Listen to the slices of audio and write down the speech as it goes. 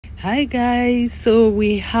Hi guys, so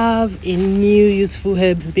we have a new useful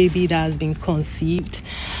herbs baby that has been conceived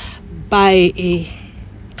by a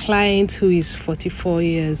client who is 44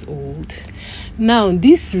 years old. Now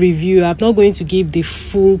this review, I'm not going to give the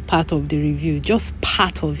full part of the review, just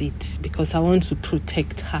part of it, because I want to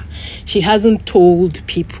protect her. She hasn't told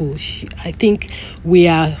people. I think we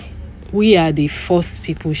are the first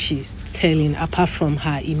people she's telling, apart from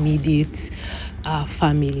her immediate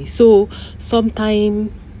family. So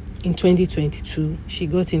sometime in 2022, she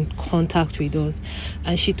got in contact with us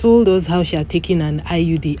and she told us how she had taken an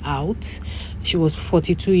IUD out. She was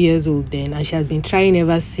 42 years old then, and she has been trying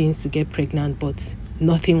ever since to get pregnant, but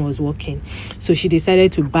nothing was working. So she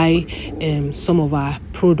decided to buy some of our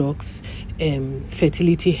products,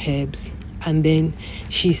 fertility herbs, and then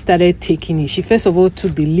she started taking it. She first of all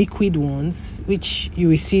took the liquid ones, which you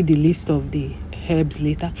will see the list of the herbs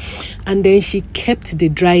later, and then she kept the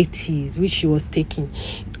dry teas which she was taking.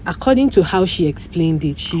 According to how she explained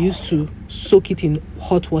it, she used to soak it in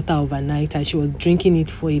hot water overnight and she was drinking it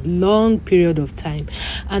for a long period of time,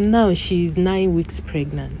 and now she is 9 weeks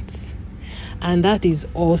pregnant. And that is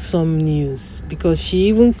awesome news, because she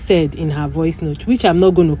even said in her voice note, which I'm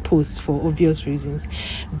not going to post for obvious reasons,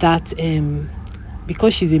 that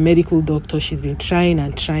because she's a medical doctor, she's been trying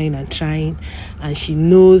and she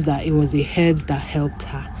knows that it was the herbs that helped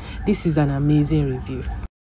her. This is an amazing review.